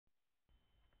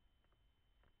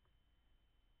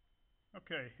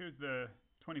Okay, here's the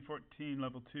 2014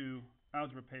 Level 2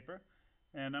 algebra paper,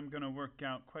 and I'm going to work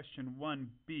out question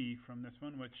 1b from this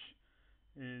one, which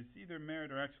is either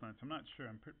merit or excellence. I'm not sure.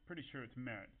 I'm pretty sure it's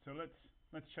merit. So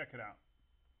let's check it out.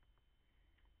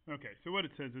 Okay, so what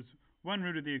it says is 1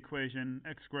 root of the equation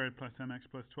x squared plus mx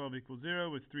plus 12 equals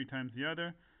 0 is 3 times the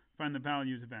other. Find the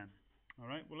values of n. All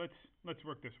right, well, let's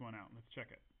work this one out. Let's check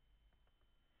it.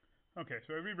 Okay,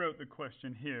 so I rewrote the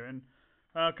question here, and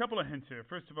a couple of hints here.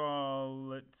 First of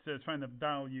all, it says find the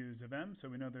values of m, so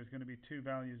we know there's going to be two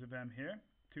values of m here,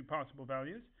 two possible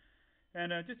values.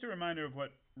 And just a reminder of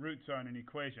what roots are in an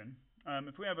equation.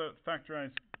 If we have a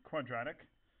factorized quadratic,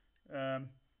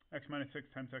 x minus 6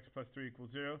 times x plus 3 equals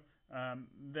 0,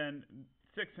 then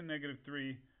 6 and negative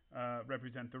 3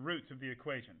 represent the roots of the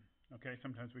equation. Okay,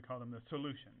 sometimes we call them the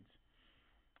solutions.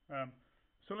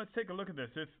 So let's take a look at this.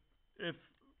 If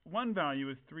one value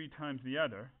is 3 times the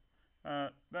other,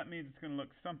 that means it's going to look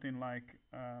something like,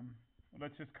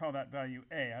 let's just call that value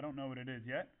a. I don't know what it is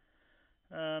yet.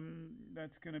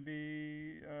 That's going to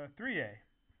be 3a.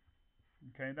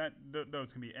 Okay, those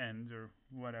can be n's or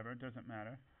whatever, it doesn't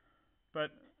matter.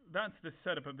 But that's the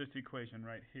setup of this equation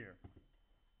right here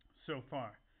so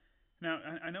far. Now,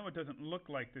 I know it doesn't look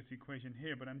like this equation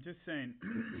here, but I'm just saying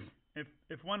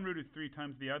if one root is 3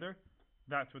 times the other,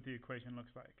 that's what the equation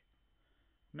looks like.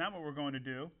 Now what we're going to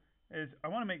do is I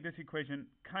want to make this equation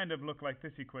kind of look like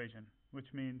this equation,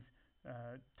 which means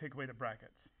take away the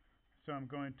brackets. So I'm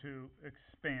going to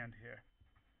expand here.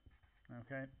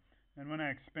 Okay, and when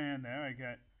I expand there, I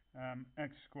get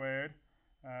x squared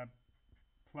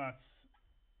plus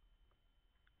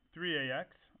 3ax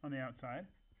on the outside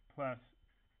plus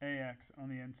ax on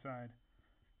the inside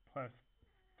plus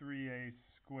 3a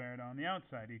squared on the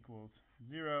outside equals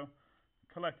 0.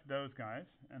 Collect those guys,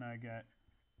 and I get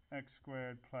x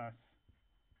squared plus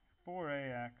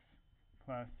 4ax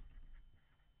plus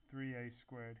 3a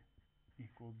squared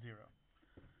equals 0.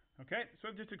 Okay, so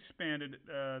I've just expanded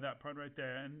that part right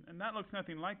there, and that looks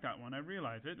nothing like that one. I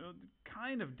realize it. It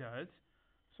kind of does.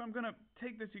 So I'm going to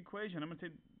take this equation. I'm going to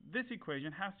say this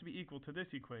equation has to be equal to this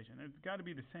equation. It's got to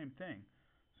be the same thing.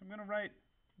 So I'm going to write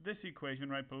this equation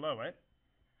right below it.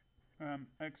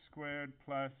 X squared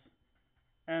plus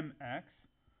mx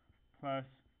plus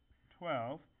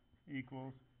 12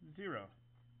 equals 0.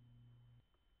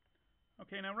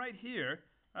 Okay, now right here,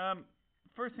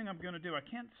 first thing I'm going to do, I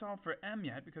can't solve for m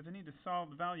yet because I need to solve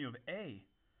the value of a.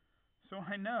 So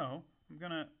I know I'm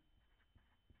going to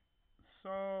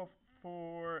solve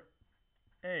for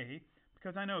a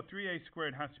because I know 3a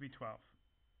squared has to be 12.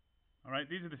 All right,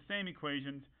 these are the same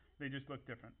equations, they just look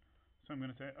different. So I'm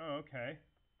going to say, oh, okay,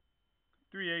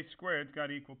 3a squared's got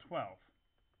to equal 12.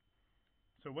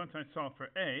 So once I solve for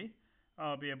a,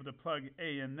 I'll be able to plug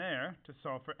a in there to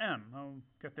solve for m. I'll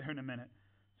get there in a minute.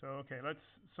 So, okay, let's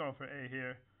solve for a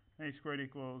here. A squared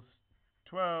equals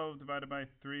 12 divided by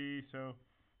 3, so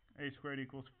a squared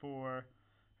equals 4.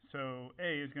 So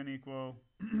a is going to equal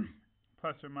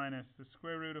plus or minus the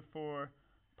square root of 4,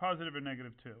 positive or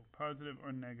negative 2. Positive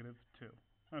or negative 2.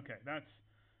 Okay, that's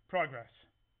progress.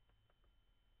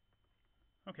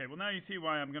 Okay, well now you see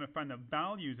why I'm going to find the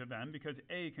values of m, because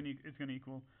a is going to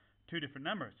equal two different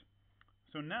numbers.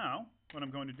 So now, what I'm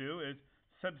going to do is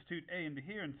substitute a into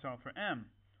here and solve for m.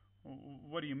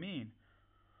 What do you mean?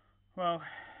 Well,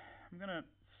 I'm going to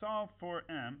solve for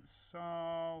m,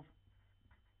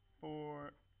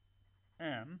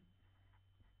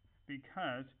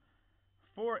 because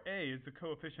 4a is the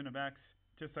coefficient of x,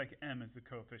 just like m is the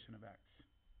coefficient of x.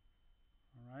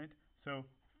 All right, so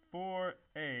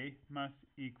 4a must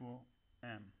equal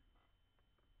m.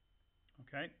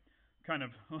 Okay, kind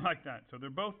of like that. So they're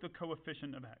both the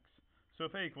coefficient of x. So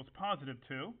if a equals positive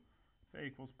 2,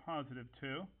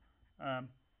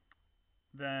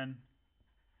 then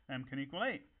m can equal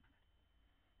 8.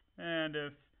 And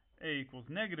if a equals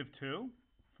negative 2,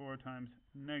 4 times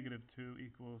negative 2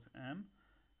 equals m,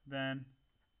 then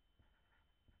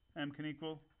m can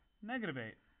equal negative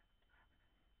 8.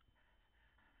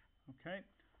 Okay,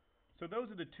 so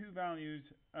those are the two values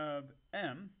of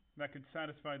m that could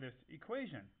satisfy this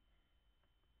equation.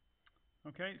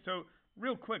 Okay, so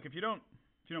real quick, if you don't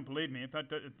believe me, if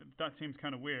that seems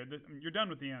kind of weird, you're done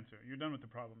with the answer. You're done with the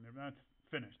problem. That's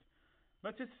finished.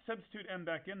 Let's just substitute m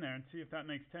back in there and see if that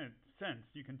makes sense.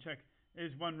 You can check,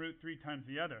 is one root 3 times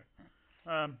the other?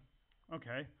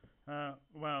 Okay,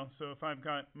 well, so if I've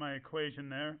got my equation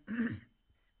there,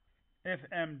 if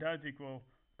m does equal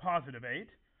positive 8,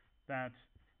 that's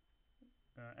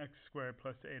x squared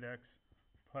plus 8x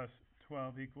plus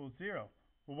 12 equals 0.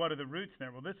 Well, what are the roots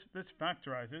there? Well, this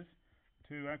factorizes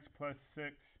to x plus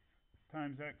 6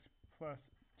 times x plus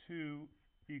 2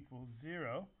 equals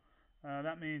 0.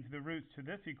 That means the roots to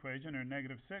this equation are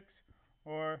negative 6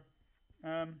 or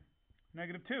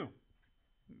negative 2.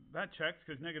 That checks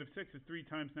because negative 6 is 3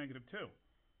 times negative 2.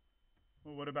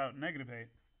 Well, what about negative 8?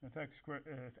 If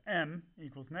m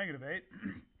equals negative 8,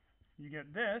 you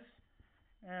get this,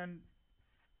 and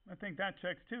I think that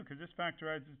checks too because this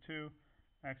factorizes to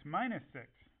x minus 6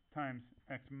 times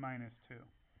x minus 2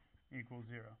 equals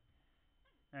 0.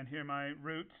 And here my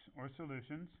roots or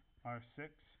solutions are 6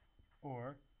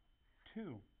 or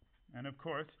 2. And of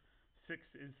course, 6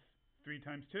 is 3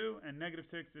 times 2, and negative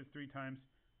 6 is 3 times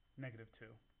negative 2.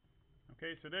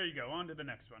 Okay, so there you go. On to the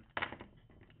next one.